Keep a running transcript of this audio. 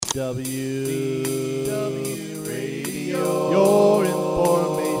WDW Radio, your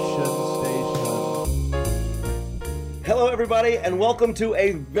information station. Hello, everybody, and welcome to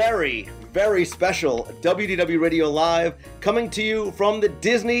a very, very special WDW Radio Live, coming to you from the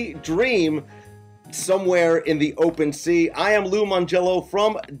Disney Dream, somewhere in the open sea. I am Lou Mongello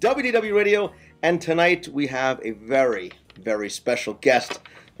from WDW Radio, and tonight we have a very, very special guest,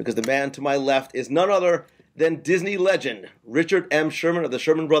 because the man to my left is none other than Disney legend Richard M. Sherman of the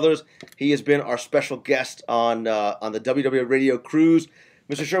Sherman Brothers. He has been our special guest on the WDW Radio cruise.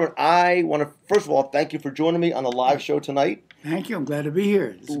 Mr. Sherman, I want to, first of all, thank you for joining me on the live show tonight. Thank you. I'm glad to be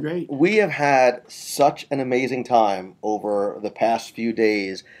here. It's great. We have had such an amazing time over the past few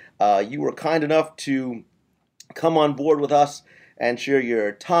days. You were kind enough to come on board with us and share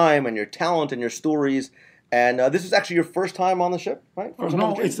your time and your talent and your stories. And this is actually your first time on the ship, right?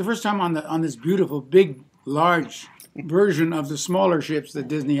 No, it's the first time on this beautiful, big, large version of the smaller ships that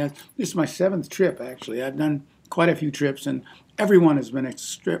Disney has. This is my 7th trip, actually. I've done quite a few trips, and everyone has been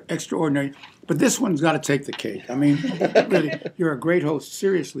extraordinary. But this one's got to take the cake. I mean, really, you're a great host,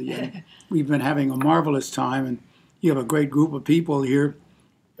 seriously. And we've been having a marvelous time, and you have a great group of people here,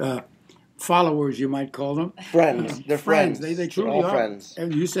 followers, you might call them. Friends. They're friends. They truly all are. Friends.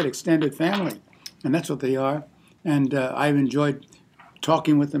 And you said extended family, and that's what they are. And I've enjoyed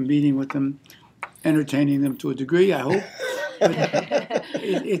talking with them, meeting with them, entertaining them to a degree, I hope.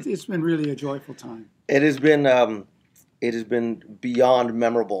 It's been really a joyful time. It has been beyond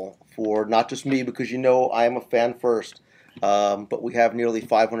memorable for not just me, because you know I am a fan first, but we have nearly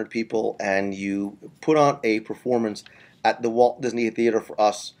 500 people, and you put on a performance at the Walt Disney Theater for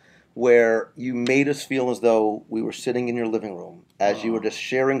us where you made us feel as though we were sitting in your living room as you were just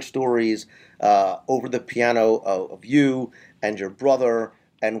sharing stories over the piano of you and your brother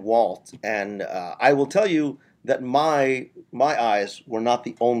and Walt. And I will tell you that my eyes were not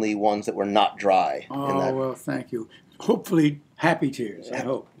the only ones that were not dry. Oh, well, thank you. Hopefully happy tears, I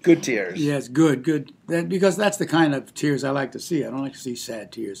hope. Good tears. Yes, good. Because that's the kind of tears I like to see. I don't like to see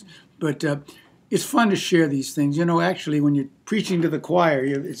sad tears. But it's fun to share these things. You know, actually, when you're preaching to the choir,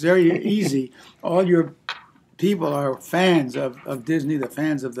 it's very easy. All your people are fans of Disney, the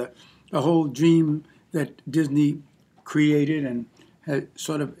fans of the whole dream that Disney created and had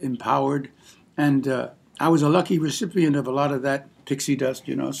sort of empowered. And I was a lucky recipient of a lot of that pixie dust,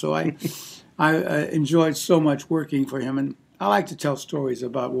 you know. So I enjoyed so much working for him. And I like to tell stories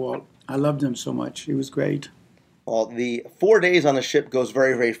about Walt. I loved him so much. He was great. Well, the 4 days on the ship goes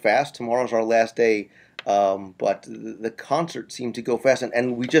very, very fast. Tomorrow's our last day, but the concert seemed to go fast.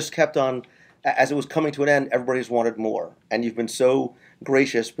 And we just kept on, as it was coming to an end, everybody just wanted more. And you've been so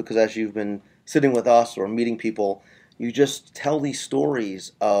gracious, because as you've been sitting with us or meeting people, you just tell these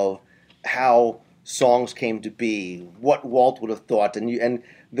stories of how songs came to be, what Walt would have thought, and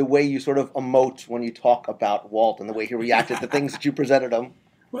the way you sort of emote when you talk about Walt and the way he reacted to things that you presented him.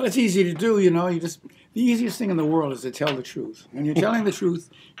 Well, it's easy to do, you know. The easiest thing in the world is to tell the truth. When you're telling the truth,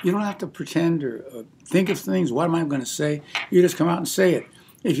 you don't have to pretend or think of things. What am I going to say? You just come out and say it.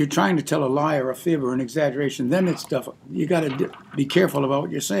 If you're trying to tell a lie or a fib or an exaggeration, then it's stuff. You got to be careful about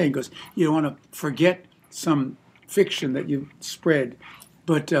what you're saying, because you don't want to forget some fiction that you spread.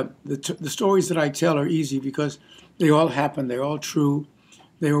 But the stories that I tell are easy because they all happened. They're all true.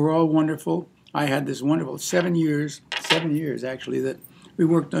 They were all wonderful. I had this wonderful 7 years actually, that we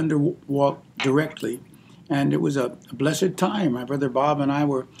worked under Walt directly. And it was a blessed time. My brother Bob and I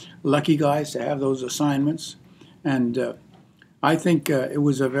were lucky guys to have those assignments. And I think it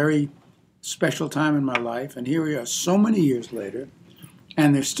was a very special time in my life. And here we are so many years later,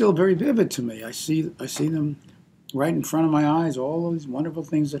 and they're still very vivid to me. I see them right in front of my eyes, all of these wonderful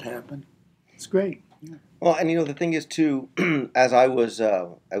things that happened. It's great. Yeah. Well, and you know the thing is too, as I was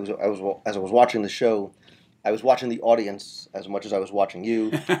watching the show, I was watching the audience as much as I was watching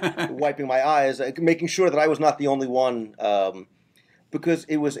you, wiping my eyes, making sure that I was not the only one, because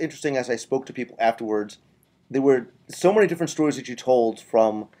it was interesting as I spoke to people afterwards. There were so many different stories that you told,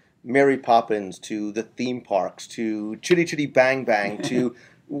 from Mary Poppins to the theme parks to Chitty Chitty Bang Bang to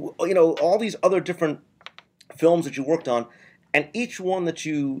all these other different films that you worked on, and each one that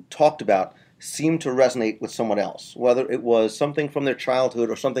you talked about seemed to resonate with someone else, whether it was something from their childhood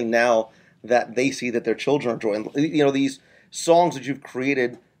or something now that they see that their children are enjoying. You know, these songs that you've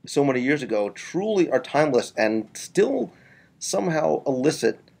created so many years ago truly are timeless and still somehow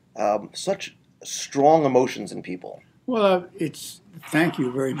elicit such strong emotions in people. Well, thank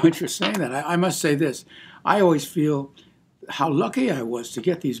you very much for saying that. I must say this. I always feel how lucky I was to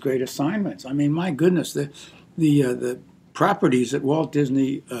get these great assignments. I mean, my goodness, the properties that Walt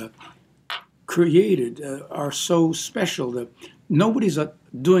Disney created are so special that nobody's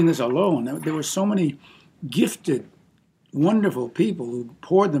doing this alone. There were so many gifted, wonderful people who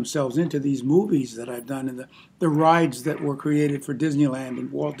poured themselves into these movies that I've done and the rides that were created for Disneyland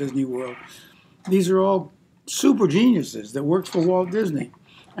and Walt Disney World. These are all super geniuses that worked for Walt Disney.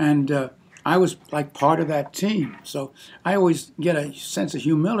 And I was like part of that team. So I always get a sense of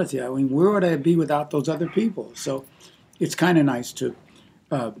humility. I mean, where would I be without those other people? So it's kind of nice to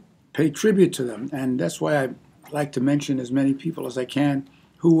pay tribute to them. And that's why I like to mention as many people as I can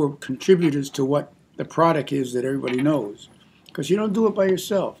who were contributors to what the product is that everybody knows. Because you don't do it by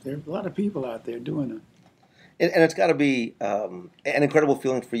yourself. There are a lot of people out there doing it. And it's got to be an incredible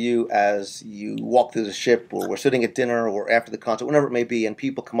feeling for you as you walk through the ship, or we're sitting at dinner, or after the concert, whatever it may be, and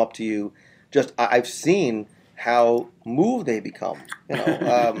people come up to you. Just I've seen how moved they become,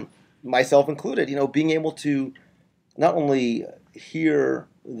 myself included. Being able to not only hear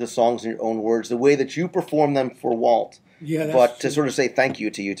the songs in your own words, the way that you perform them for Walt, but to sort of say thank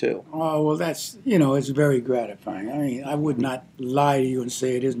you to you too. Oh well, that's it's very gratifying. I mean, I would not lie to you and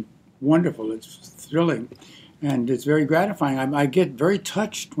say it isn't wonderful. It's thrilling. And it's very gratifying. I get very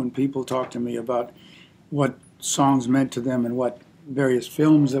touched when people talk to me about what songs meant to them and what various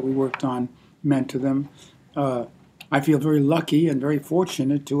films that we worked on meant to them. I feel very lucky and very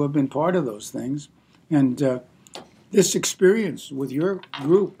fortunate to have been part of those things. And this experience with your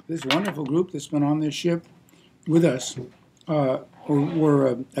group, this wonderful group that's been on this ship with us,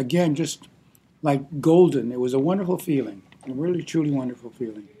 were again, just like golden. It was a wonderful feeling, a really, truly wonderful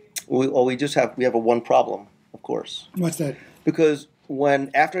feeling. We have a one problem. Of course. What's that? Because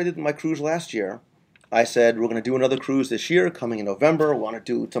after I did my cruise last year, I said, we're going to do another cruise this year, coming in November. We want to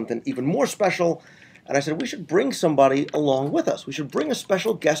do something even more special. And I said, we should bring somebody along with us. We should bring a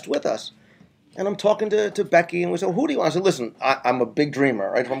special guest with us. And I'm talking to Becky, and we said, well, who do you want? I said, listen, I'm a big dreamer,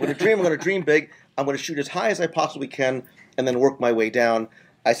 right? If I'm going to dream, I'm going to dream big. I'm going to shoot as high as I possibly can and then work my way down.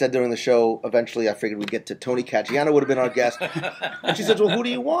 I said during the show, eventually I figured we'd get to Tony Caggiano would have been our guest. And she said, well, who do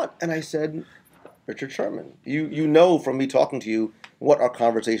you want? And I said, Richard Sherman. You know from me talking to you what our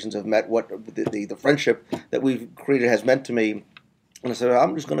conversations have meant, what the friendship that we've created has meant to me. And I said,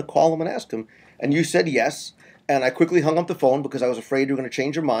 I'm just going to call him and ask him. And you said yes. And I quickly hung up the phone because I was afraid you were going to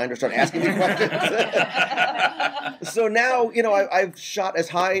change your mind or start asking me questions. So now, I've shot as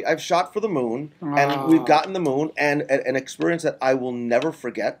high. I've shot for the moon, and we've gotten the moon, and an experience that I will never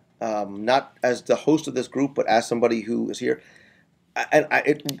forget. Not as the host of this group, but as somebody who is here. And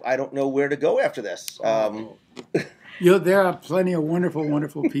I don't know where to go after this. There are plenty of wonderful,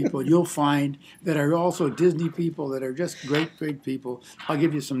 wonderful people you'll find that are also Disney people that are just great, great people. I'll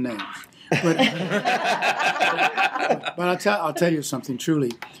give you some names. But I'll tell you something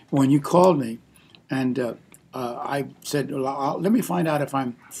truly. When you called me and I said, let me find out if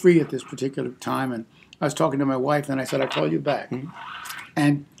I'm free at this particular time. And I was talking to my wife and I said, I'll call you back. Mm-hmm.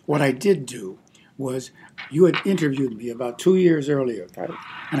 And what I did do was you had interviewed me about 2 years earlier. Right.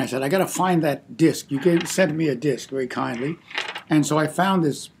 And I said, I got to find that disc. You sent me a disc very kindly. And so I found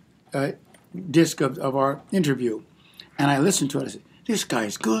this disc of our interview. And I listened to it. I said, this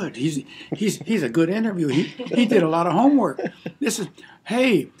guy's good. He's a good interview. He did a lot of homework. And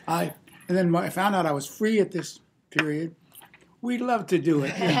then I found out I was free at this period. We'd love to do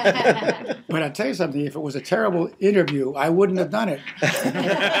it. But I'll tell you something, if it was a terrible interview, I wouldn't have done it.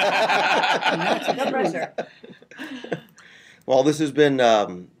 No pressure. Well, this has been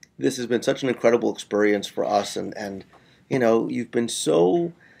such an incredible experience for us, and you've been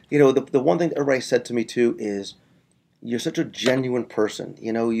so, the one thing that everybody said to me too is you're such a genuine person.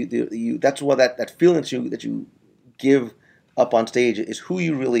 You that's what that feeling that you give up on stage is who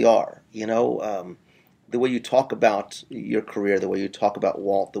you really are. The way you talk about your career, the way you talk about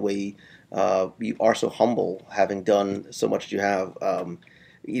Walt, the way you are so humble, having done so much as you have.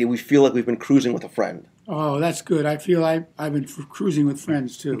 We feel like we've been cruising with a friend. Oh, that's good. I feel I've been cruising with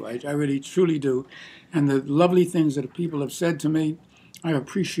friends, too. I really, truly do. And the lovely things that people have said to me, I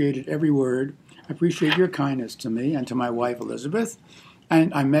appreciated every word. I appreciate your kindness to me and to my wife, Elizabeth.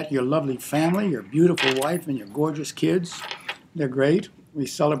 And I met your lovely family, your beautiful wife and your gorgeous kids. They're great. We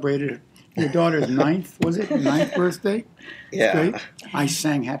celebrated your daughter's ninth birthday? Yeah. Great. I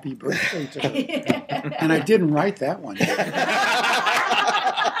sang happy birthday to her. And I didn't write that one.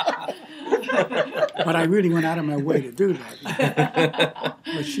 But I really went out of my way to do that.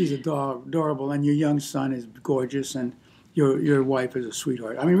 But she's adorable, and your young son is gorgeous, and your wife is a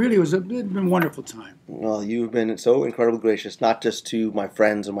sweetheart. I mean, really, it's been a wonderful time. Well, you've been so incredibly gracious, not just to my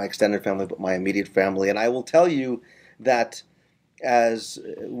friends and my extended family, but my immediate family. And I will tell you that as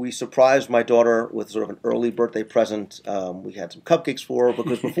we surprised my daughter with sort of an early birthday present, we had some cupcakes for her,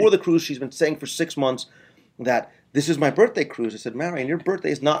 because before the cruise, she's been saying for 6 months that this is my birthday cruise. I said, Marion, your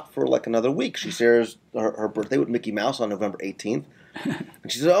birthday is not for like another week. She shares her birthday with Mickey Mouse on November 18th. And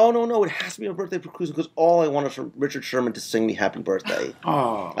she said, oh, no, it has to be a birthday cruise because all I want is for Richard Sherman to sing me happy birthday.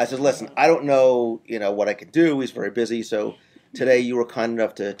 Oh. I said, listen, I don't know, what I could do. He's very busy. So today you were kind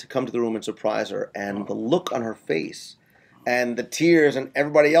enough to come to the room and surprise her. And the look on her face and the tears and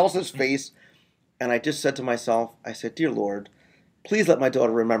everybody else's face. And I just said to myself, I said, dear Lord, please let my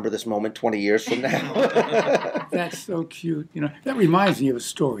daughter remember this moment 20 years from now. That's so cute. That reminds me of a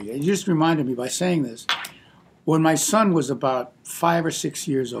story. You just reminded me by saying this. When my son was about 5 or 6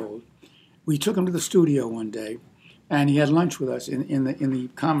 years old, we took him to the studio one day, and he had lunch with us in the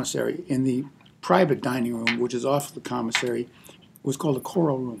commissary, in the private dining room, which is off the commissary. It was called the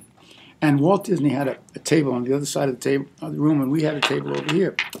Coral Room. And Walt Disney had a table on the other side of the room, and we had a table over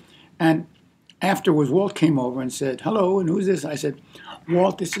here. And afterwards, Walt came over and said, hello, and who's this? I said,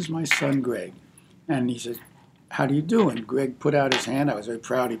 Walt, this is my son, Greg. And he said, how do you do? And Greg put out his hand. I was very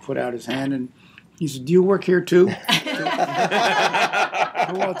proud. He put out his hand, and he said, do you work here too? Walt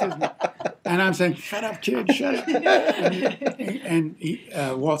Disney. And I'm saying, shut up, kid, shut up. And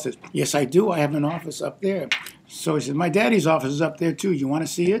Walt says, yes, I do. I have an office up there. So he said, my daddy's office is up there too. You want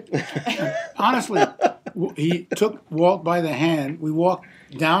to see it? Honestly, he took Walt by the hand. We walked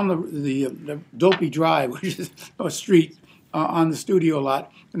down the Dopey Drive, which is a street on the studio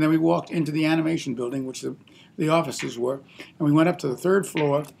lot, and then we walked into the animation building, which the offices were, and we went up to the third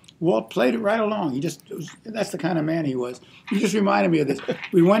floor. Walt played it right along. That's the kind of man he was. He just reminded me of this.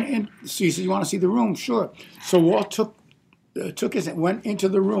 We went in. So he said, you want to see the room? Sure. So Walt took went into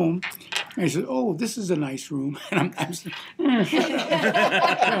the room, and he said, oh, this is a nice room. And I'm saying, shut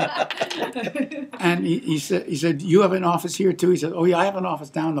up. And he said, you have an office here too? He said, oh, yeah, I have an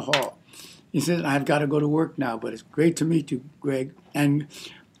office down the hall. He said, I've got to go to work now, but it's great to meet you, Greg. And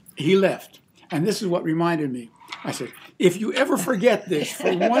he left. And this is what reminded me. I said, if you ever forget this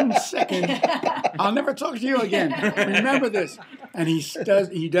for 1 second, I'll never talk to you again. Remember this. And he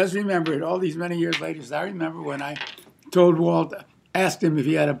does remember it all these many years later. He says, I remember when I told Walt, asked him if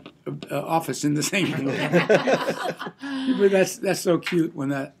he had an office in the same room. But that's so cute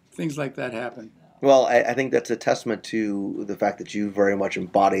when things like that happen. Well, I think that's a testament to the fact that you very much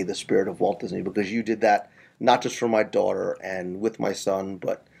embody the spirit of Walt Disney, because you did that not just for my daughter and with my son,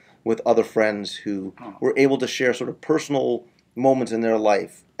 but with other friends who were able to share sort of personal moments in their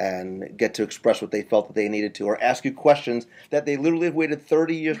life and get to express what they felt that they needed to, or ask you questions that they literally have waited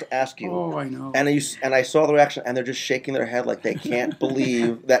 30 years to ask you. Oh, I know. And I saw the reaction, and they're just shaking their head like they can't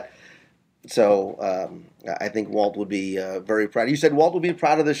believe that. So I think Walt would be very proud. You said Walt would be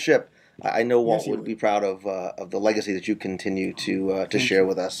proud of this ship. I know Walt would be proud of the legacy that you continue to share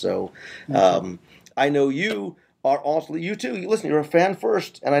with us. So I know you are also, you too. Listen, you're a fan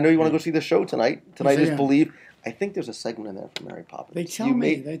first, and I know you want to go see the show tonight. Tonight is Believe. I think there's a segment in there for Mary Poppins. They tell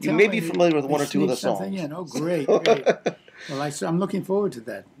me. You may be familiar with one or two of the songs. Yeah, no, great. Well, I'm looking forward to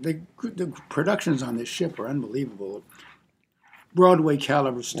that. The productions on this ship are unbelievable. Broadway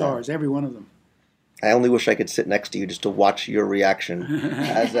caliber stars, every one of them. I only wish I could sit next to you just to watch your reaction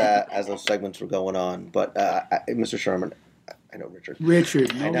as those segments were going on. But Mr. Sherman, I know Richard.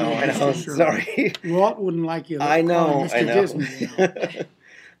 Richard, I know. Sorry, Walt wouldn't like you. I know. Disney,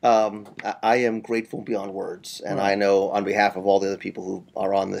 I am grateful beyond words, and I know on behalf of all the other people who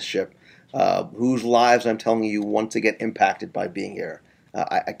are on this ship, whose lives I'm telling you want to get impacted by being here.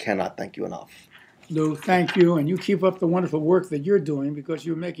 I cannot thank you enough. Lou, thank you, and you keep up the wonderful work that you're doing, because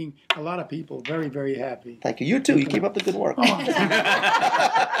you're making a lot of people very, very happy. Thank you. You too. You keep up the good work.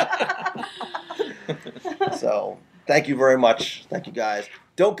 So, thank you very much. Thank you, guys.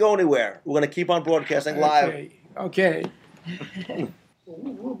 Don't go anywhere. We're going to keep on broadcasting live. Okay.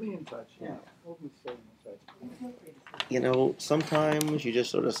 We'll be in touch. Yeah, we'll be staying in touch. Sometimes you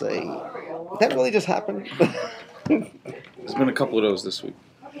just sort of say, that really just happened? There's been a couple of those this week.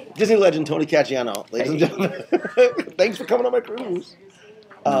 Disney legend Tony Caggiano, ladies and gentlemen. Thanks for coming on my cruise.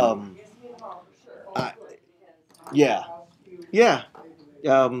 I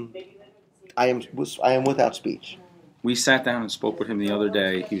am without speech. We sat down and spoke with him the other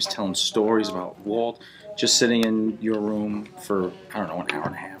day. He was telling stories about Walt, just sitting in your room for, I don't know, an hour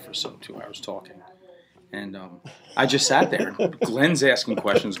and a half or so, 2 hours talking. And I just sat there. Glenn's asking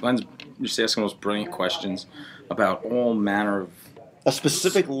questions. Glenn's just asking those brilliant questions about all manner of... A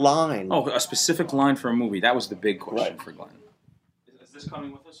specific line. Oh, a specific line for a movie. That was the big question for Glenn. Is this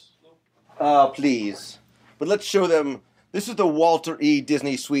coming with us, Lou? Please. But let's show them. This is the Walter E.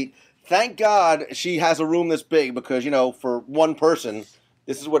 Disney Suite. Thank God she has a room this big, because, for one person,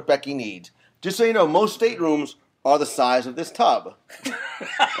 this is what Becky needs. Just so you know, most staterooms are the size of this tub. All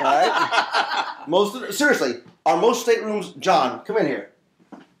right? Seriously, Are most staterooms, John, come in here.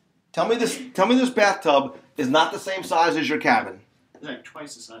 Tell me this bathtub is not the same size as your cabin. It's like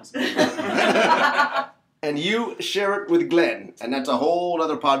twice the size. And you share it with Glenn, and that's a whole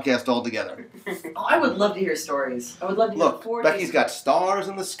other podcast altogether. Oh, I would love to hear stories. I would love to hear Look, 4 Becky's days. got stars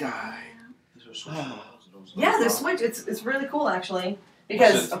in the sky. Yeah, they're switch. It's really cool actually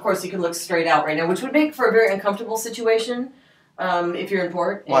because of course you can look straight out right now, which would make for a very uncomfortable situation if you're in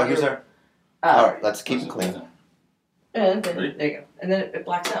port. Why, who's there? All right, let's keep it clean. And then, there you go. And then it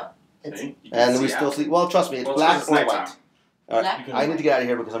blacks out. And then we still see. Well, trust me, it's black or white. All right, I need to get out of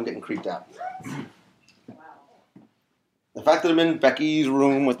here because I'm getting creeped out. The fact that I'm in Becky's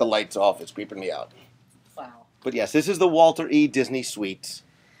room with the lights off is creeping me out. Wow. But yes, this is the Walter E. Disney Suites.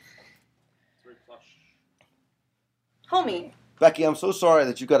 Homie. Becky, I'm so sorry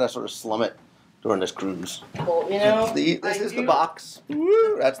that you got to sort of slum it during this cruise. Well, you know. This is the box.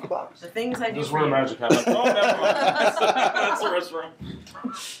 Woo, that's the box. The things I do. This is for where you. magic happens. Oh, never mind. That's the restroom.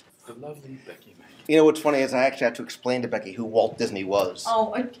 The lovely Becky. You know what's funny is I actually had to explain to Becky who Walt Disney was.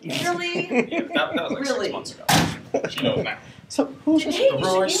 Oh, really? That was like Really? 6 months ago. She knows now. So who's He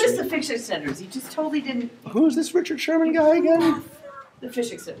this? missed the fish extenders. He just totally didn't. Who's this Richard Sherman guy again? The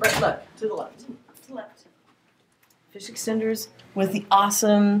fish extender. Right, look, to the left. To the left. Fish extenders with the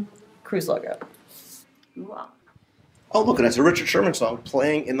awesome cruise logo. Ooh-ah. Oh, look, and it's a Richard Sherman song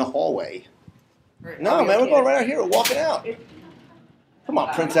playing in the hallway. Right, No, oh, man, we're okay. going right out here. We're walking out. Come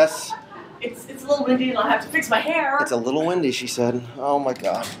on, princess. It's a little windy and I'll have to fix my hair. It's a little windy, she said. Oh, my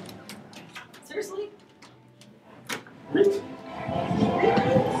God. Seriously? Really?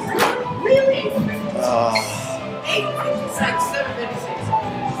 Really? 8:56,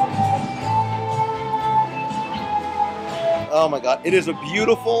 7:56. Oh, my God. It is a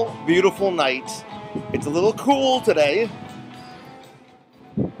beautiful, beautiful night. It's a little cool today.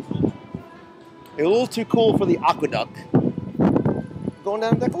 A little too cool for the aqueduct. Going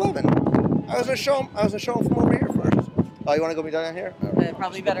down to deck 11. I was gonna show him from over here first. Oh, you want to go be down here? All right.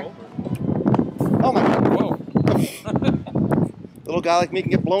 Probably better. Oh my God! Whoa. Little guy like me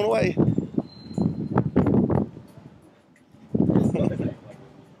can get blown away.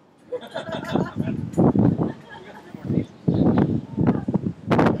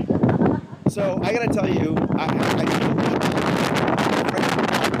 So I gotta tell you,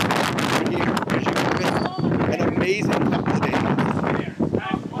 an amazing couple of days.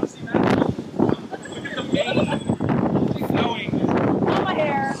 Oh, my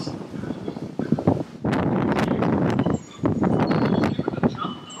hair.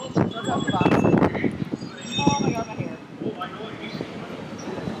 Oh my God, my hair.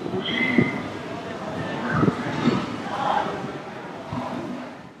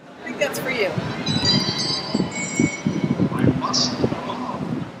 I think that's for you.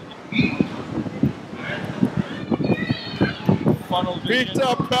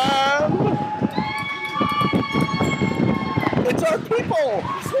 Peter Pan! It's our people!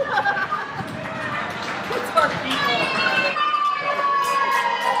 It's our people.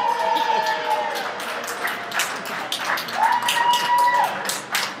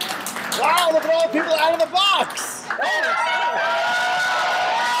 Wow, look at all the people out of the box!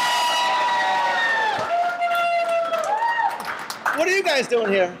 What are you guys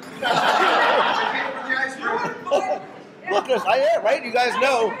doing here? Look, I am, right? You guys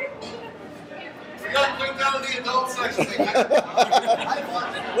know. We got to bring down the adult section.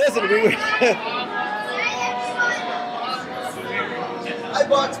 Listen, we I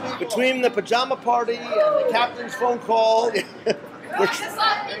bought some. between the pajama party and the captain's phone call,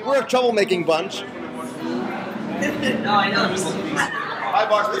 we're a troublemaking bunch. No, I know. I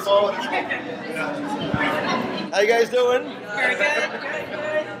bought this all. How you guys doing? Very good.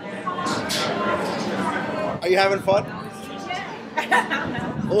 Are you having fun?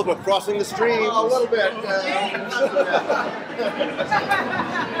 Oh, look, we're crossing the stream. A little bit.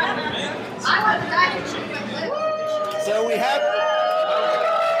 So we have.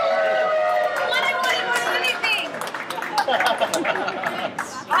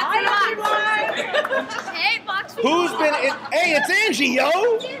 Hey, box. Who's been in? Hey, it's Angie, yo!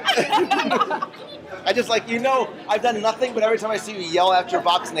 I just like, I've done nothing, but every time I see you yell out your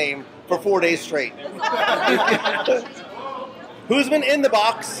box name for 4 days straight. Who's been in the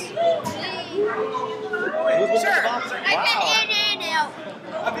box? Who's been in the box? Wow.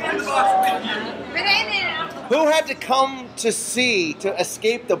 Who had to come to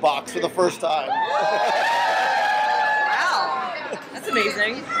escape the box for the first time? Wow. That's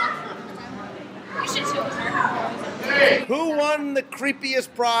amazing. Who won the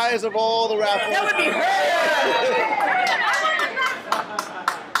creepiest prize of all the raffles? That would be her.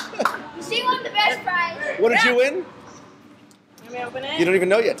 She won the best prize. What did you win? Let me open it. You don't even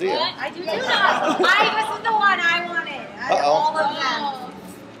know yet, do you? I do not. This is the one I wanted. Out of all of them.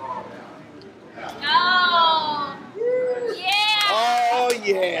 Oh. Yeah. Oh,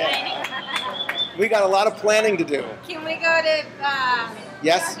 yeah. We got a lot of planning to do. Can we go to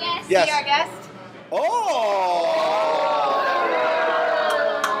Yes? see our guest? Oh!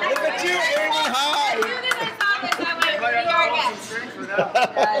 Look at you aiming high! As soon as I saw this, I went, be our guest.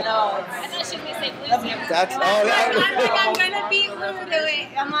 I know. And then should we say Blue's here? That's, I'm like, I'm going to beat Blue to it.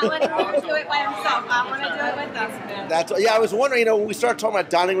 I'm not letting Blue do it by himself. I want to do it with us. That's, yeah, I was wondering, when we started talking about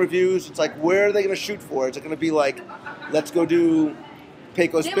dining reviews, it's like, where are they going to shoot for? Is it going to be like, let's go do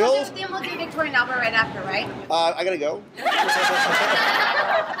Pecos Bills? Then we'll do Victoria and Albert right after, right? I got to go.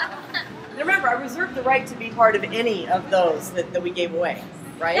 Remember, I reserved the right to be part of any of those that we gave away,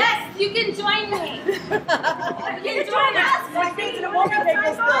 right? Yes, you can join me. You can join us. Which means it won't be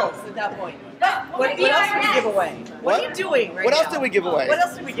Pecos Bills at that point. What else did we give away? What are you doing right What now? else did we give away? What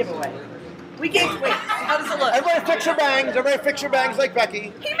else did we give away? We gave, wait, how does it look? Everybody fix your bangs. Everybody fix your bangs like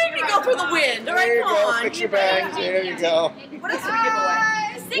Becky. He made me go through the wind. All right, There you come go. on. Fix your bangs. There you go. What else did we give away?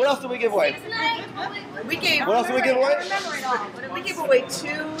 What else did we give away? We gave. What else did we give away? We gave away 2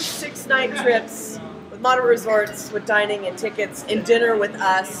 6-night trips with Modern Resorts, with dining and tickets, and dinner with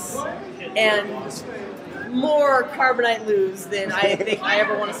us, and more Carbonite Lose than I think I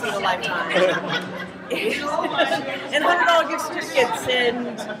ever want to see in a lifetime. And $100 gift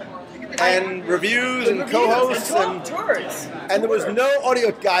certificates And reviews and co-hosts and tours. And there was no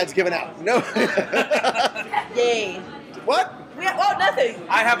audio guides given out. No. Yay. What? Oh, nothing.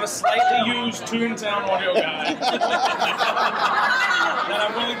 I have a slightly used Toontown audio guide that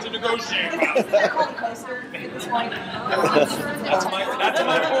I'm willing to negotiate. They're called a coaster at this point. That's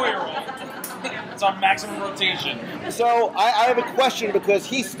my 4-year-old. It's on maximum rotation. So I have a question because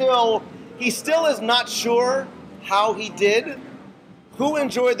he still is not sure how he did. Who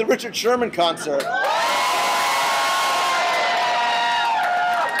enjoyed the Richard Sherman concert?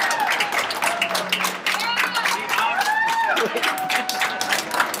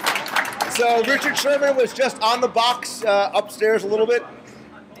 So Richard Sherman was just on the box upstairs a little bit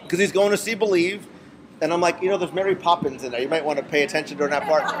because he's going to see Believe. And I'm like, there's Mary Poppins in there. You might want to pay attention during that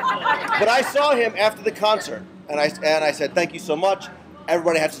part. But I saw him after the concert, and I said, thank you so much.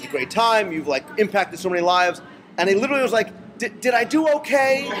 Everybody had such a great time. You've impacted so many lives. And he literally was like, did I do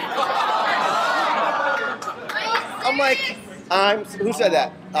okay? I'm like, who said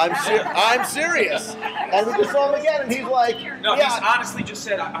that? I'm serious. And we just saw him again, and he's like, No, he's honestly just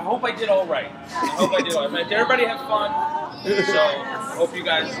said, I hope I did all right. I hope I did all right. Did everybody have fun? So, I hope you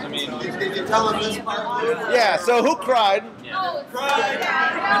guys, Did you tell him this part? Yeah, so who cried? Yeah.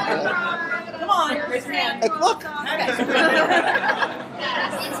 Come on, raise your hand. Look.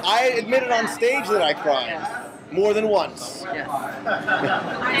 I admitted on stage that I cried. More than once. That's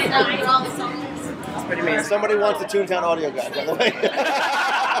pretty amazing. Somebody wants the Toontown audio guide, by the way.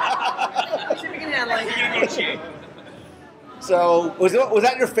 We can handle it. We can negotiate. So, was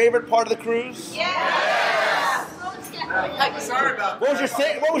that your favorite part of the cruise? Yeah. Sorry about What was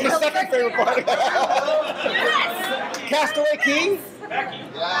your second favorite part? Castaway Key?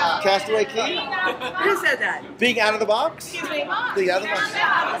 Yeah. Castaway Key? Who said that? Being out of the box? Excuse me. Being out of the box?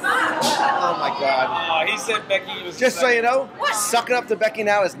 Oh my God. He said Becky was. Just so you know, sucking up to Becky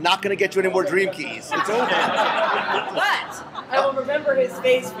now is not going to get you any more dream keys. It's over. But I will remember his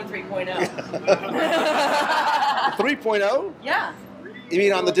face for 3.0. 3.0? Yeah, You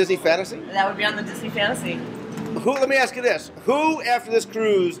mean on the Disney Fantasy? that would be on the Disney Fantasy. Let me ask you this. Who, after this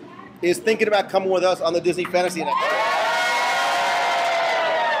cruise, is thinking about coming with us on the Disney Fantasy next year?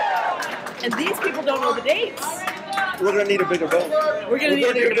 And these people don't know the dates. We're going to need a bigger boat. We're going to need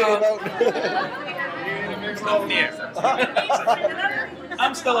a bigger boat. Up in the air.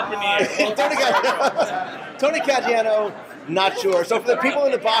 I'm still up in the air. Well, Tony Caggiano, not sure. So for the people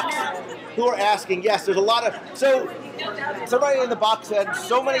in the box who are asking, yes, there's a lot of... So somebody in the box said,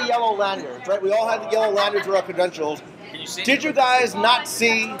 so many yellow lanyards, right? We all had the yellow lanyards with our credentials. Can you see? Did you guys not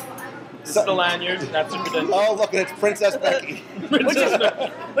see... This is the lanyard. That's the credential. Oh, look, it's Princess Becky.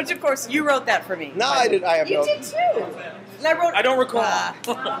 Which, of course, you wrote that for me. No, I did. I have You no... did too. And I wrote. I don't recall.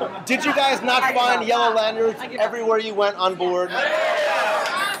 Did you guys not find yellow lanyards everywhere you went on board?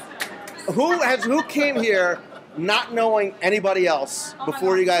 Who came here not knowing anybody else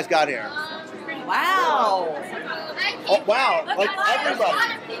before you guys got here? Wow. Oh, wow, like everybody.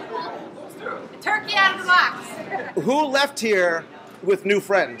 Turkey out of the box. Who left here with new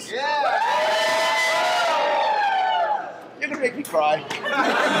friends? Yeah. You're gonna make me cry.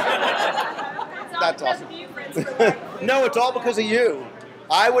 That's awesome. No, it's all because of you.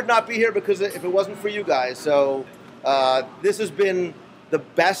 I would not be here because if it wasn't for you guys. So this has been the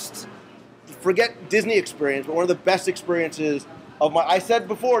best, forget Disney experience, but one of the best experiences of my, I said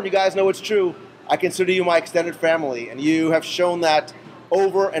before, and you guys know it's true, I consider you my extended family, and you have shown that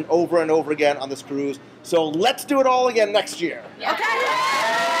over and over and over again on this cruise. So let's do it all again next year. Okay.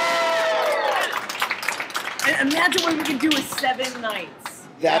 And imagine what we can do with 7 nights.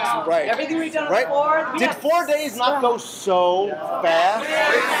 That's right. Everything we've done Right? before. Did 4 days not go so fast?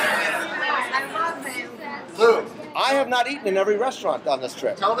 Lou, I have not eaten in every restaurant on this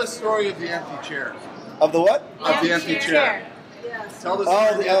trip. tell the story of the empty chair. Of the what? Of the empty chair. Tell the story Oh,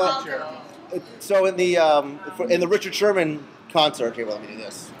 of the empty chair. So in the Richard Sherman concert, here, let me do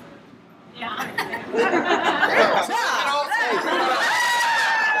this.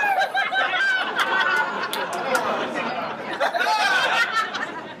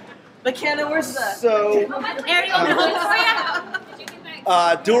 McKenna, where's the... So Ariel,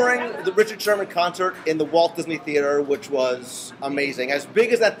 during the Richard Sherman concert in the Walt Disney Theater, which was amazing, as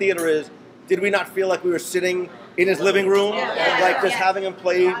big as that theater is, did we not feel like we were sitting in his living room, like just having him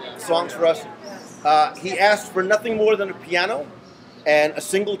play songs for us? He asked for nothing more than a piano and a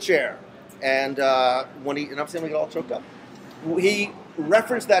single chair. And when he, and I'm saying we get all choked up, he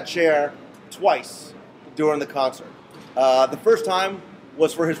referenced that chair twice during the concert. The first time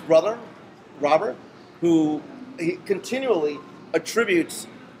was for his brother, Robert, who he continually attributes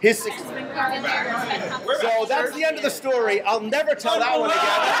his success. So that's the end of the story. I'll never tell that one again.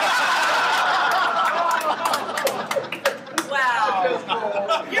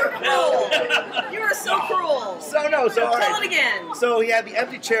 Wow. You're cruel. You are so cruel. So no, so all Tell right. it again. So he had the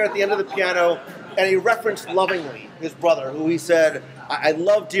empty chair at the end of the piano, and he referenced lovingly his brother, who he said, I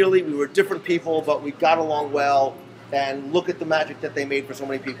love dearly, we were different people, but we got along well, and look at the magic that they made for so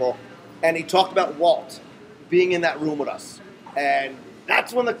many people. And he talked about Walt being in that room with us. And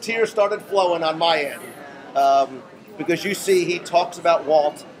that's when the tears started flowing on my end. Because you see, he talks about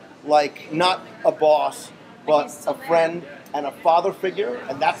Walt like not a boss, but a friend and a father figure.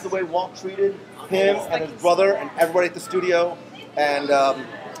 And that's the way Walt treated him and his brother and everybody at the studio. And,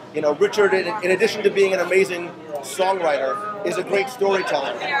 Richard, in addition to being an amazing songwriter, is a great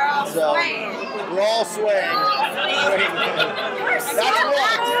storyteller. So we're all swaying.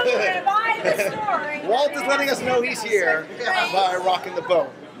 That's Walt. Walt is letting us know he's here by rocking the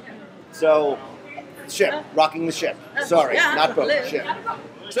boat. So, rocking the ship. Sorry, not boat, ship.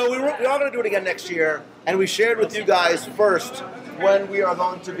 So we are going to do it again next year, and we shared with you guys first when we are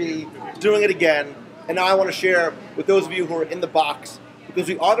going to be doing it again. And now I want to share with those of you who are in the box, because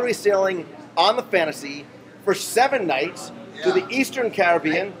we are going to be sailing on the Fantasy for 7 nights to the Eastern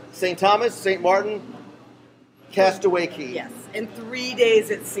Caribbean, St. Thomas, St. Martin, Castaway Cay. Yes, and 3 days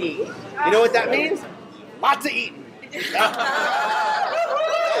at sea. You know what that means? Lots of eating.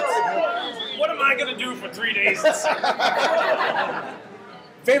 What am I going to do for 3 days?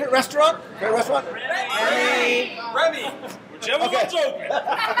 Favorite restaurant? Remy. Whichever Okay. one's open.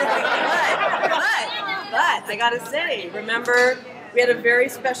 But I gotta say, remember, we had a very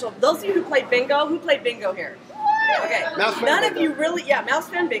special, those of you who played bingo here? Okay, Mouse fan none of bingo. you really, mouse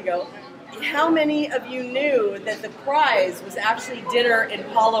fan bingo. How many of you knew that the prize was actually dinner in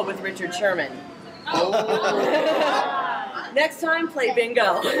Palo with Richard Sherman? Next time, play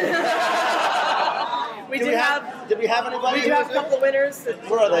bingo. Did we have anybody? We do have a couple of winners.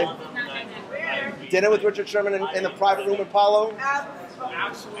 Where are they? Dinner with Richard Sherman in the private room in Palo?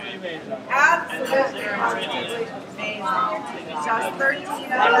 Absolutely amazing. Absolutely. Just 13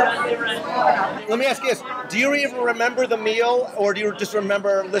 Let me ask you this. Do you even remember the meal, or do you just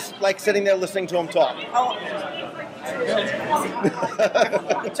remember sitting there listening to him talk?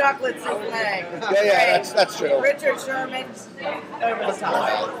 The chocolate souffle. Yeah, that's true. Richard Sherman over the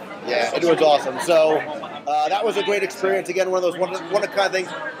top. Yeah, it was awesome. So that was a great experience. Again, one of those one of kind of things.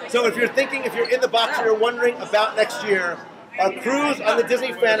 So if you're in the box and you're wondering about next year, our cruise on the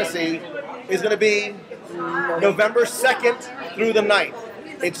Disney Fantasy is going to be November 2nd through the 9th.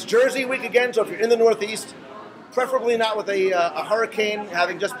 It's Jersey week again, so if you're in the Northeast, preferably not with a hurricane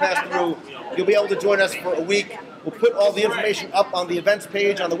having just passed through, you'll be able to join us for a week. We'll put all the information up on the events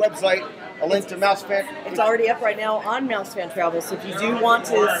page on the website, a link to MouseFan. It's already up right now on MouseFan Travel, so if you do want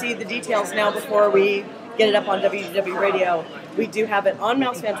to see the details now before we get it up on WDW Radio, we do have it on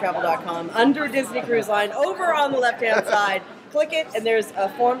mousefantravel.com under Disney Cruise Line over on the left-hand side. click it, and there's a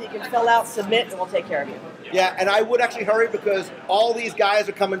form that you can fill out, submit, and we'll take care of you. Yeah, and I would actually hurry because all these guys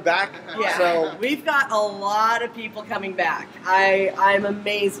are coming back. Yeah, So we've got a lot of people coming back. I'm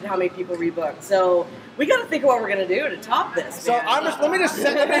amazed at how many people rebooked. So we got to think of what we're going to do to top this. So man. let me just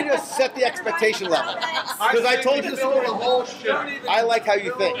set the expectation level, because I told you the story. I like how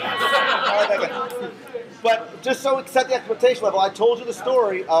you think. But just so it set the expectation level, I told you the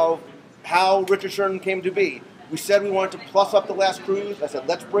story of how Richard Sherman came to be. We said we wanted to plus up the last cruise. I said,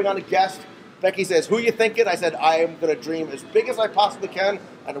 let's bring on a guest. Becky says, who are you thinking? I said, I am going to dream as big as I possibly can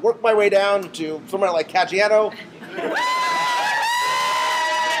and work my way down to somewhere like Caggiano.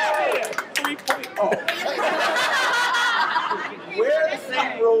 3.0. Wear the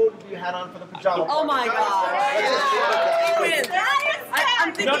same robe you had on for the pajama. Oh my God. Wins.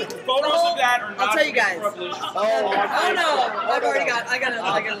 I'm thinking. No, photos of that are not. I'll tell you guys. Oh no. I've already got. I gotta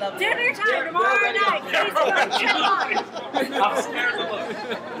love it. Dinner time tomorrow night. Please go. I'm scared to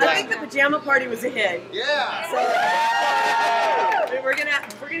look. I think the pajama party was a hit. Yeah. So we're gonna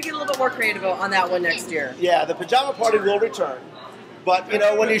get a little bit more creative on that one next year. Yeah, the pajama party will return. But,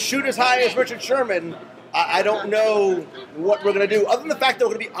 when you shoot as high as Richard Sherman, I don't know what we're going to do, other than the fact that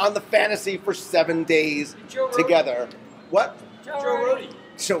we're going to be on the fantasy for 7 days together. What? Joe Rody.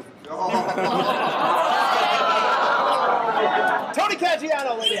 So, Tony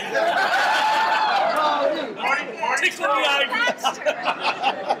Caggiano, ladies and Tickle me out of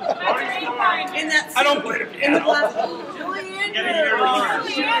In that I don't blame him. in the glass.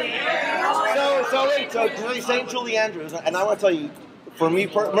 So he's saying Julie Andrews, and I want to tell you, for me,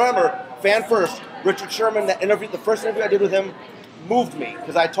 remember, fan first, Richard Sherman, the first interview I did with him moved me,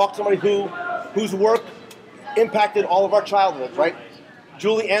 because I talked to somebody whose work impacted all of our childhoods, right?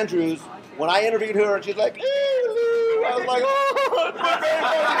 Julie Andrews, when I interviewed her, and she's like, hey, Lou, I was like, oh,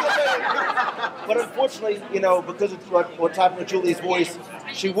 but unfortunately, because of what's happened with Julie's voice,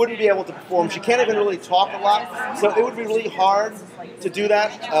 she wouldn't be able to perform. She can't even really talk a lot, so it would be really hard to do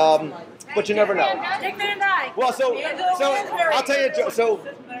that. But you never know. Well, so I'll tell you. So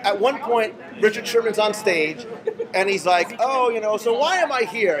at one point, Richard Sherman's on stage, and he's like, "Oh, so why am I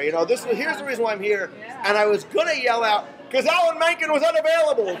here? Here's the reason why I'm here." And I was gonna yell out because Alan Menken was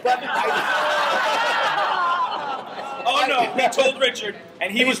unavailable, but Oh no, he told Richard,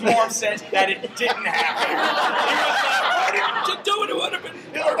 and he was more upset that it didn't happen. He was like, why didn't you do it? It would have been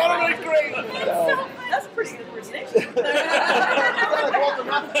great. That's a pretty good impersonation.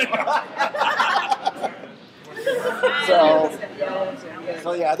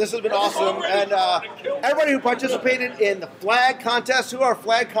 So yeah, this has been awesome, and everybody who participated in the flag contest. Who are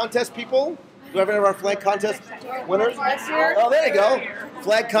flag contest people? Do we have any of our flag contest winners? Oh, there you go.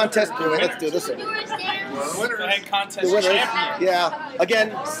 Flag contest. Let's do this. flag contest The winners. champion. Yeah.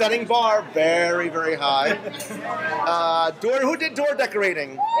 Again, setting bar very, very high. Who did door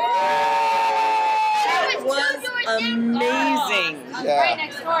decorating? That was amazing. Yeah. Right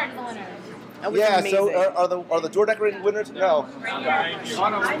next door to the winner. That was Yeah. amazing. So are the door decorating winners? No.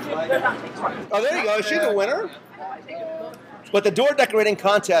 Oh, there you go. She's a winner. But the door decorating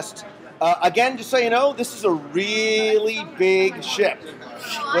contest. Again, just so you know, this is a really big ship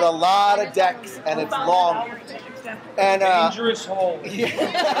with a lot of decks, and it's long. And Dangerous hole.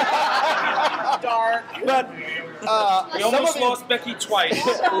 Dark. But We almost lost Becky twice in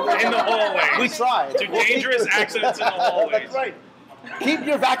the hallway. We tried. To dangerous accidents in the hallways. That's right. Keep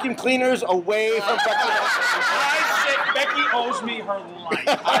your vacuum cleaners away from Becky. I said Becky owes me her life.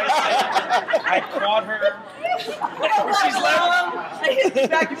 I caught her. She's left. I hit the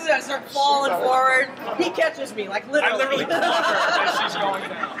back of the I start falling forward. He catches me, like I literally. literally caught her as she's going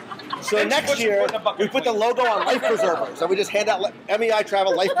down. So And next she year, put the bucket we put the logo on life preservers, and we just hand out MEI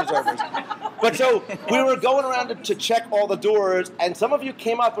Travel life preservers. But so we were going around to check all the doors, and some of you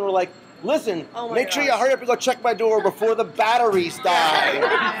came up and were like, listen, Oh my make sure you gosh. hurry up and go check my door before the batteries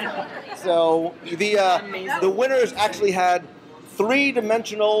die. So the winners actually had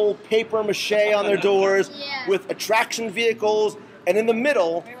 3-dimensional paper mache on their doors with attraction vehicles, and in the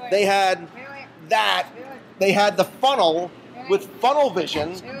middle they had they had the funnel with funnel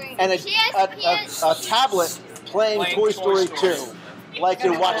vision and a tablet playing Toy Story 2, like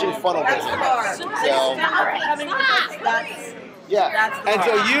you're watching funnel That's vision. the bar. So, That's yeah, That's the and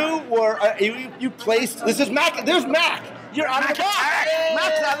so bar. you were you placed. This is Mac. There's Mac. You're out of the box.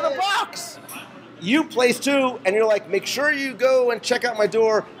 Mac's out of the box. You placed 2, and you're like, make sure you go and check out my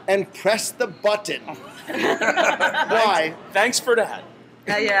door and press the button. Why? Thanks for that.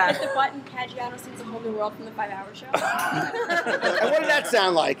 yeah. The button Caggiano sees a whole new world from the 5-hour show. And what did that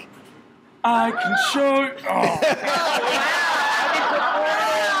sound like? I can show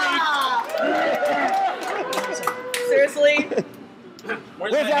you. Seriously?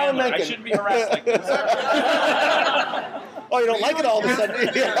 Nolan family. I Menken. shouldn't be harassed like this. Oh, you don't like it all of a sudden?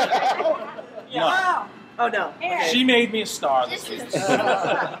 No. Oh no. She made me a star this week.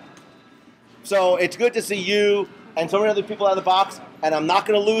 So it's good to see you and so many other people out of the box, and I'm not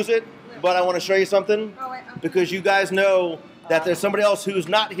going to lose it, but I want to show you something, because you guys know that there's somebody else who's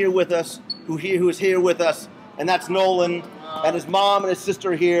not here with us, who is here with us, and that's Nolan, and his mom and his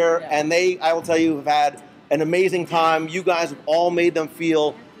sister are here, and they, I will tell you, have had an amazing time. You guys have all made them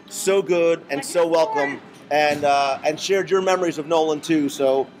feel so good and so welcome, and shared your memories of Nolan too.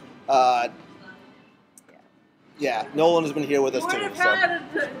 So, yeah, Nolan has been here with us too.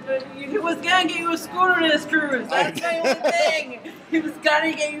 He was gonna get you a scooter in his cruise. That's the only thing. He was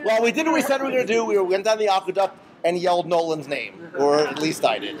gonna get you. Well, we did what we said we were going to do. We went down the aqueduct and yelled Nolan's name, or at least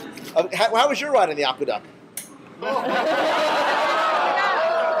I did. How was your ride in the aqueduct? All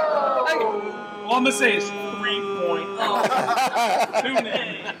I'm gonna say is 3.0. Tune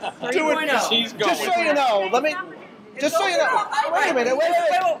in. 3.0. She's going. Just so you know, Just so you know. Wait a minute. Wait.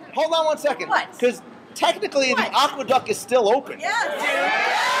 Hold on 1 second. What? Because technically the aqueduct is still open. Yes.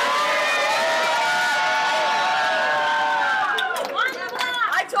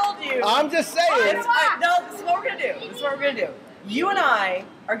 I told you. I'm just saying. No, this is what we're gonna do. You and I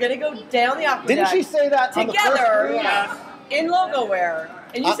are gonna go down the aqueduct. Didn't she say that on the first together cruise? in logo wear?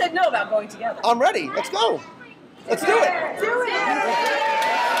 And you said no about going together. I'm ready. Let's go. Let's do it. Do it.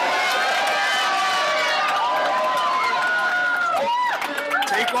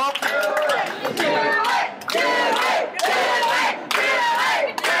 Take off.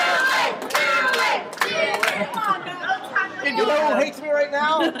 You know who hates me right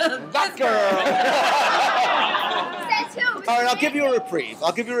now? That girl. All right, I'll give you a reprieve.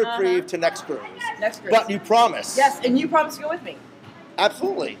 To next cruise. Next cruise. But you promise. Yes, and you promise to go with me.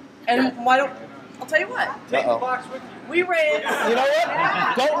 Absolutely. And why don't? I'll tell you what. Uh-oh. We raised. You know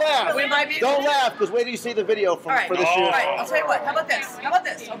what? Don't laugh. We might be. Don't laugh, because wait till you see the video for this year. All right, I'll tell you what. How about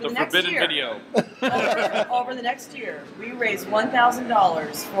this? Over The next forbidden year, video. over the next year, we raise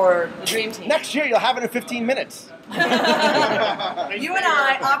 $1,000 for the Dream Team. Next year, you'll have it in 15 minutes. You and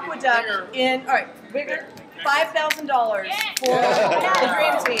I, Aqueduct, in, all right, bigger, $5,000 for the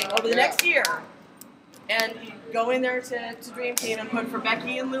Dream Team over the next year. And go in there to Dream Team and put for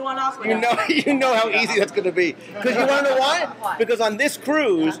Becky and Lou on Aqueduct. You know how easy that's going to be. Because you want to know why? Because on this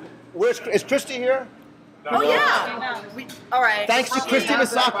cruise, is Christy here? Oh, yeah. All right. Thanks to Christy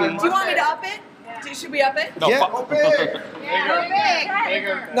Misaki. Do you want me to up it? Should we up it? No, Yeah.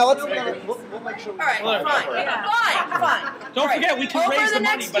 No, we'll make sure. All right, fine. Don't All right. forget, we can Over raise the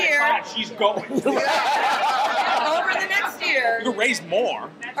money, next but year, it's not. She's going. over the next year. You can raise more. All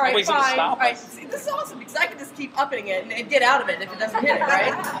right, Nobody's gonna fine. stop All right, us. see, this is awesome because I can just keep upping it and get out of it if it doesn't hit it,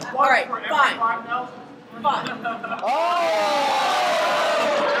 right? All right, fine. Fine.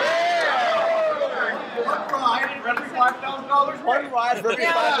 One ride for every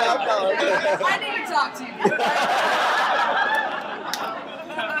 $5,000. I need to talk to you.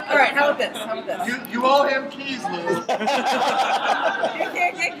 All right, how about this? You owe him keys, Lou. You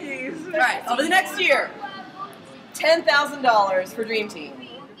can't get keys. All right, over the next year, $10,000 for Dream Team.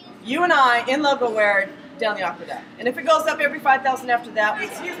 You and I in logo wear down the aqueduct. And if it goes up every 5,000 after that,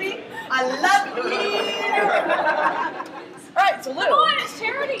 excuse me, I love you. All right, so Lou. Come on, it's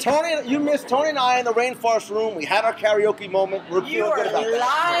charity. Tony, you missed Tony and I in the rainforest room. We had our karaoke moment. We're You feeling are good about that.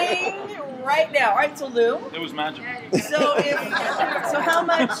 lying right now. All right, so Lou. It was magic. So how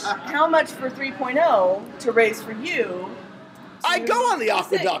much for 3.0 to raise for you? I go on the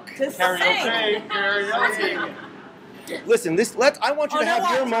aqueduct. To sing. Listen, I want you to have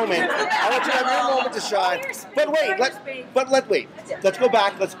your moment. I want you to have your moment to shine. But wait, let's go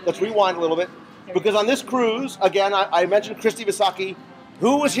back. Let's rewind a little bit. Because on this cruise, again, I mentioned Christy Visaki.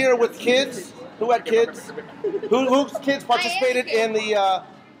 Who was here with kids? Who had kids? Whose kids participated in the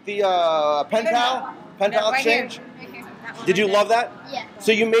pen pal exchange? Did you love that? Yeah.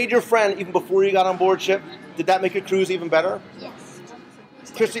 So you made your friend even before you got on board ship. Did that make your cruise even better? Yes.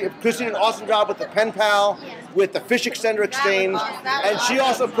 Christy did an awesome job with the pen pal, with the fish extender exchange, and she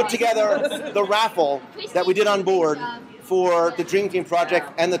also put together the raffle that we did on board for the Dream Team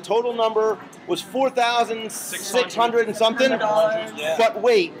project, and the total number was $4,600 and something. But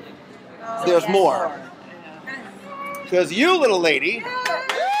wait, there's more. Because you, little lady,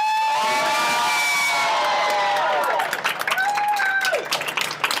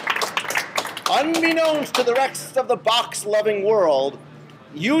 unbeknownst to the rest of the box-loving world,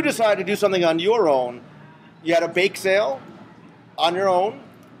 you decided to do something on your own. You had a bake sale on your own,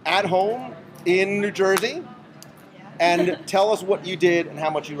 at home, in New Jersey. And tell us what you did and how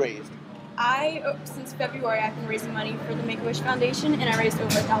much you raised. Since February, I've been raising money for the Make-A-Wish Foundation, and I raised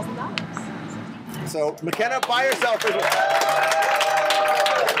over $1,000. So McKenna, by yourself.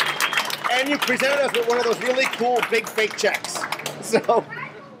 And you presented us with one of those really cool big fake checks. So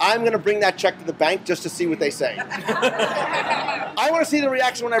I'm going to bring that check to the bank just to see what they say. I want to see the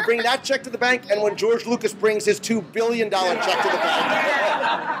reaction when I bring that check to the bank and when George Lucas brings his $2 billion check to the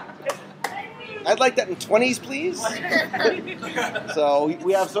bank. I'd like that in 20s, please. So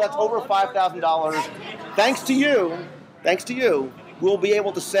that's over $5,000. Thanks to you, we'll be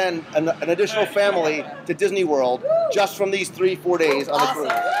able to send an additional family to Disney World just from these 3-4 days on the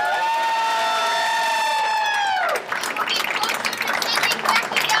cruise.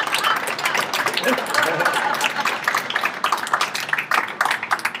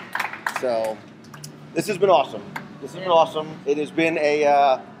 So, this has been awesome. It has been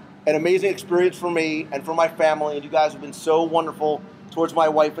an amazing experience for me and for my family, and you guys have been so wonderful towards my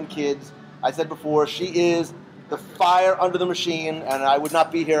wife and kids. I said before, she is the fire under the machine, and I would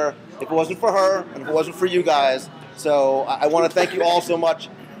not be here if it wasn't for her and if it wasn't for you guys. So I want to thank you all so much.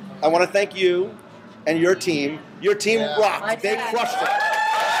 I want to thank you and your team. Your team rocked. They crushed it.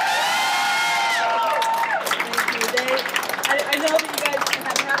 I know that you guys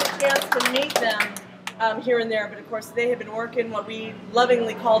have had a chance to meet them here and there, but of course they have been working what we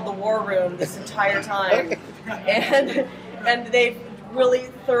lovingly called the war room this entire time, and they've really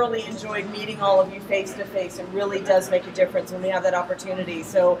thoroughly enjoyed meeting all of you face to face. It really does make a difference when we have that opportunity.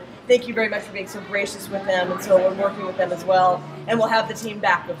 So thank you very much for being so gracious with them, and so we're working with them as well, and we'll have the team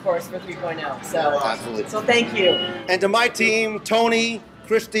back, of course, for 3.0. So absolutely. So thank you. And to my team, Tony,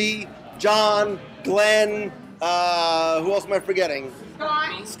 Christy, John, Glenn. Who else am I forgetting?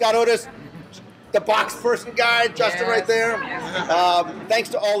 Scott Otis, the box person guy, Justin right there. Thanks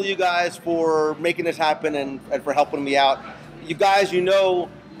to all of you guys for making this happen and for helping me out. You guys,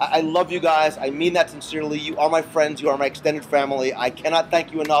 I love you guys. I mean that sincerely. You are my friends. You are my extended family. I cannot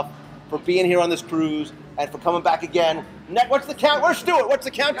thank you enough for being here on this cruise and for coming back again. What's the count? Where's Stuart? What's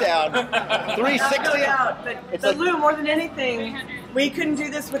the countdown? 360? But Lou, more than anything, we couldn't do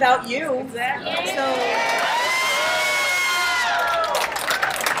this without you. Exactly. So...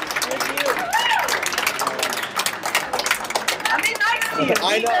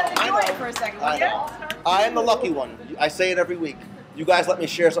 I know. For a second, I know. I am the lucky one. I say it every week. You guys let me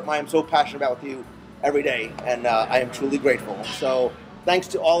share something I am so passionate about with you every day, and I am truly grateful. So thanks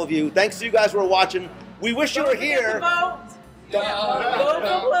to all of you. Thanks to you guys who are watching. We wish you were here.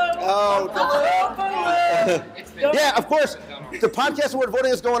 Yeah, of course. The podcast award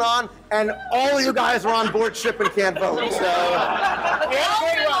voting is going on, and all of you guys are on board ship and can't vote. So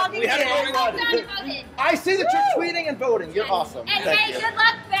we had a great run. I see that you're tweeting and voting. You're awesome. And Thank you. good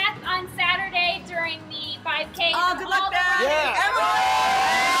luck, Beth, on Saturday during the 5K. Oh, good luck, Beth. Yeah.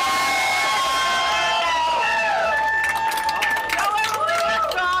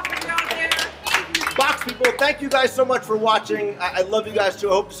 Box people, thank you guys so much for watching. I love you guys too.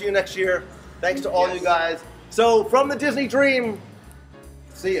 I hope to see you next year. Thanks to all you guys. So, from the Disney Dream,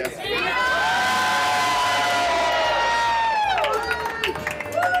 see ya. Time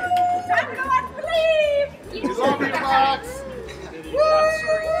to go out to believe. You love me, Box.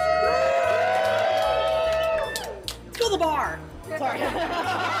 Go to the bar. Sorry.